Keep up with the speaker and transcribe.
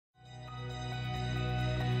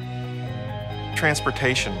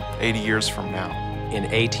transportation 80 years from now? In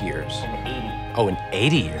 8 years. Oh, in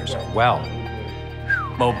 80 years. Well.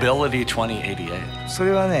 Mobility 2088. それ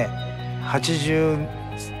はね、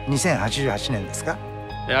2088年ですか?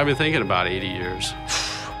 Yeah, I've been thinking about 80 years.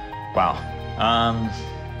 Wow.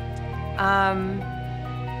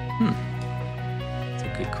 That's a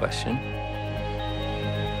good question.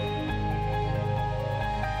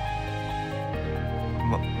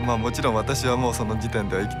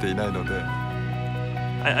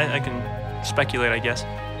 I can speculate, I guess.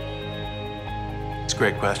 It's a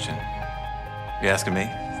great question. You asking me?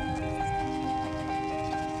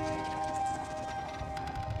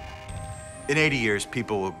 In 80 years,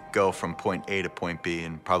 people will go from point A to point B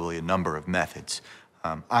in probably a number of methods.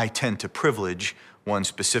 I tend to privilege one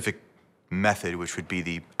specific method, which would be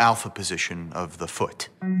the alpha position of the foot.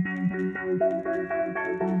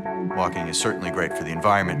 Walking is certainly great for the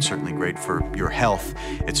environment, certainly great for your health.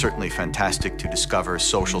 It's certainly fantastic to discover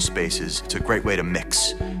social spaces. It's a great way to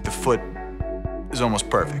mix. The foot is almost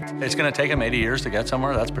perfect. It's going to take him 80 years to get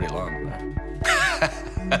somewhere? That's pretty long.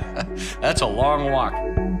 That's a long walk.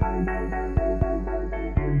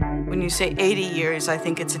 When you say 80 years, I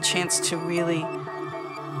think it's a chance to really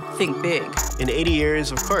think big. In 80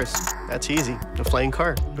 years, of course, that's easy. A flying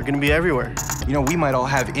car. They're going to be everywhere. You know, we might all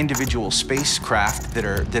have individual spacecraft that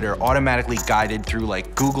are automatically guided through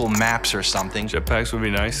like Google Maps or something. Jetpacks would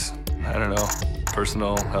be nice. I don't know.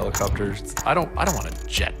 Personal helicopters. I don't want a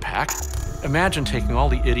jetpack. Imagine taking all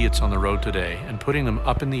the idiots on the road today and putting them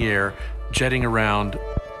up in the air, jetting around.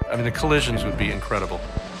 I mean, the collisions would be incredible.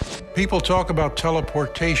 People talk about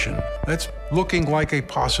teleportation. That's looking like a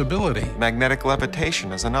possibility. Magnetic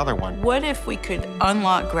levitation is another one. What if we could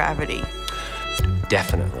unlock gravity?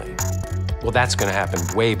 Definitely. Well, that's going to happen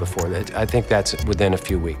way before that. I think that's within a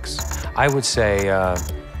few weeks. I would say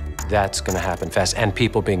that's going to happen fast, and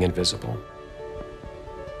people being invisible.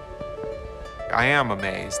 I am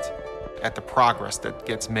amazed at the progress that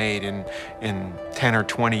gets made in 10 or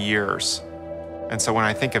 20 years. And so when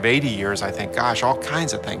I think of 80 years, I think, gosh, all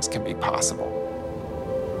kinds of things can be possible.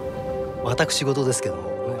 私事ですけど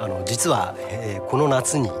も、実は、この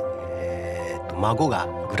夏に、孫が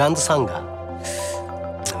グランドサンが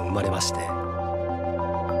生まれまして、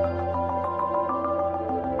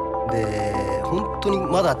で、本当に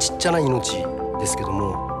まだちっちゃな命ですけど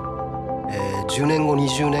も、10年後、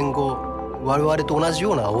20年後、我々と同じ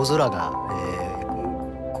ような青空が、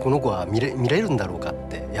この子は見れるんだろうかっ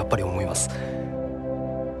てやっぱり思います。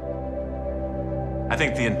I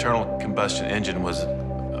think the internal combustion engine was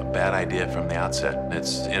a bad idea from the outset.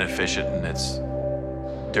 It's inefficient and it's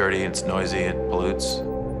dirty, it's noisy, it pollutes.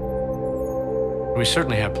 We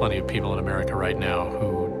certainly have plenty of people in America right now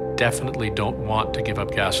who definitely don't want to give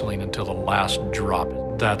up gasoline until the last drop.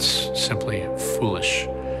 That's simply foolish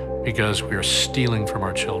because we are stealing from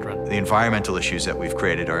our children. The environmental issues that we've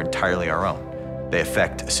created are entirely our own. They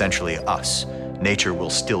affect essentially us. Nature will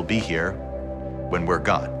still be here when we're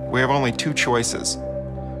gone. We have only two choices.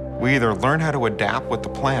 We either learn how to adapt with the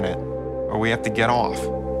planet, or we have to get off.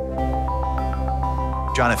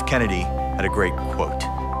 John F. Kennedy had a great quote.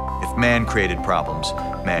 If man created problems,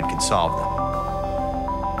 man can solve them.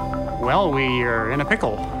 Well, we are in a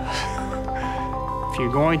pickle. If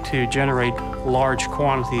you're going to generate large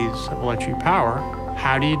quantities of electric power,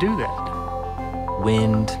 how do you do that?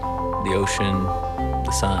 Wind, the ocean,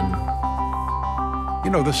 the sun. You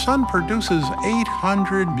know, the sun produces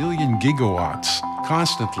 800 million gigawatts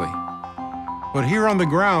constantly. But here on the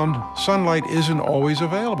ground, sunlight isn't always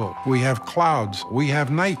available. We have clouds, we have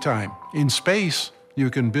nighttime. In space, you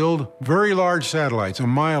can build very large satellites, a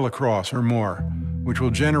mile across or more, which will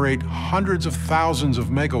generate hundreds of thousands of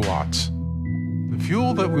megawatts. The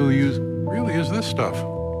fuel that we'll use really is this stuff,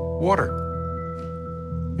 water.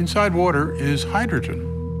 Inside water is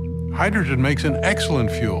hydrogen. Hydrogen makes an excellent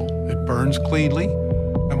fuel. It burns cleanly,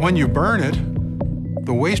 and when you burn it,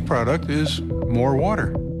 the waste product is more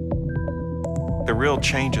water. The real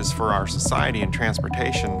changes for our society and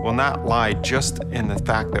transportation will not lie just in the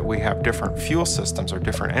fact that we have different fuel systems or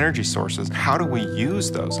different energy sources. How do we use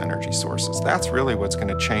those energy sources? That's really what's going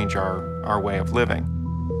to change our way of living.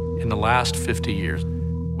 In the last 50 years,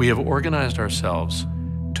 we have organized ourselves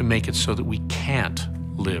to make it so that we can't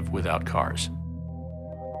live without cars.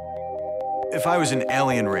 If I was an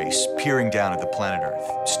alien race peering down at the planet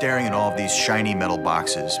Earth, staring at all of these shiny metal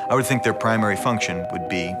boxes, I would think their primary function would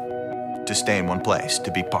be to stay in one place,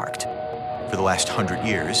 to be parked. For the last 100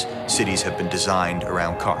 years, cities have been designed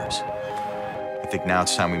around cars. I think now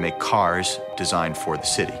it's time we make cars designed for the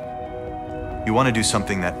city. You want to do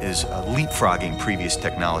something that is leapfrogging previous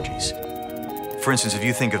technologies. For instance, if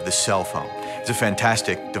you think of the cell phone, it's a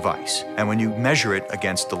fantastic device. And when you measure it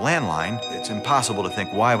against the landline, it's impossible to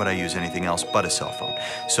think, why would I use anything else but a cell phone?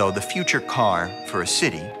 So the future car for a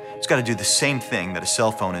city, it's got to do the same thing that a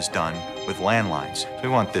cell phone has done with landlines. So we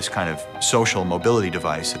want this kind of social mobility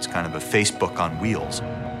device that's kind of a Facebook on wheels.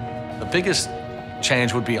 The biggest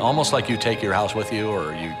change would be almost like you take your house with you,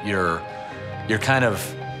 or you're kind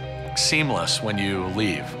of seamless when you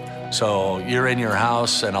leave. So you're in your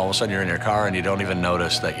house and all of a sudden you're in your car and you don't even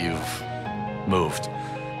notice that you've moved,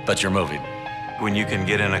 but you're moving. When you can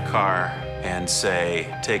get in a car and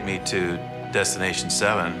say, take me to destination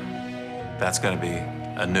 7, that's going to be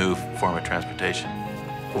a new form of transportation.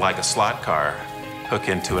 Like a slot car, hook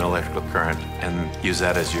into an electrical current and use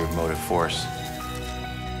that as your motive force.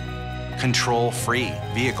 Control-free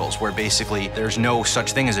vehicles where basically there's no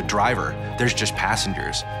such thing as a driver, there's just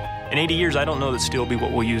passengers. In 80 years, I don't know that steel will be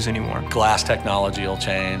what we'll use anymore. Glass technology will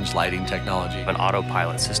change, lighting technology. An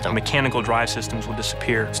autopilot system. Mechanical drive systems will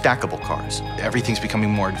disappear. Stackable cars. Everything's becoming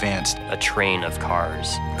more advanced. A train of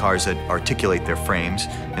cars. Cars that articulate their frames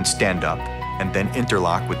and stand up and then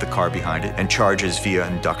interlock with the car behind it and charges via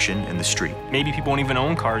induction in the street. Maybe people won't even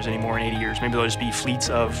own cars anymore in 80 years. Maybe there'll just be fleets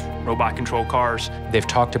of robot-controlled cars. They've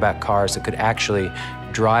talked about cars that could actually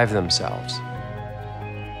drive themselves.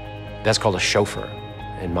 That's called a chauffeur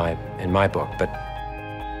in my book, but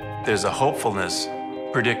there's a hopefulness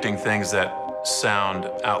predicting things that sound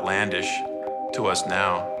outlandish to us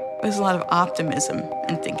now. There's a lot of optimism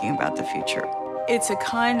in thinking about the future. It's a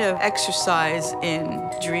kind of exercise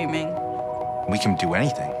in dreaming. We can do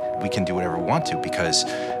anything. We can do whatever we want to because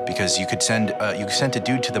you could send a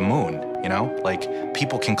dude to the moon, you know? Like,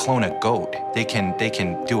 people can clone a goat. They can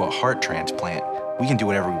do a heart transplant. We can do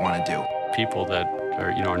whatever we want to do. People that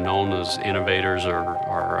are known as innovators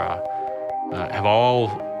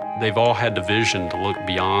they've all had the vision to look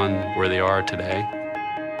beyond where they are today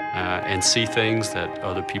and see things that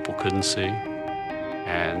other people couldn't see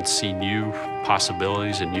and see new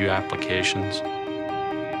possibilities and new applications.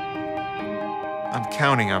 I'm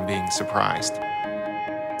counting on being surprised.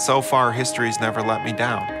 So far, history's never let me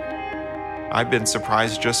down. I've been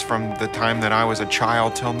surprised just from the time that I was a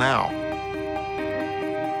child till now.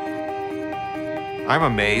 I'm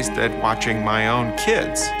amazed at watching my own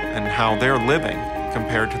kids and how they're living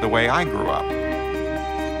compared to the way I grew up.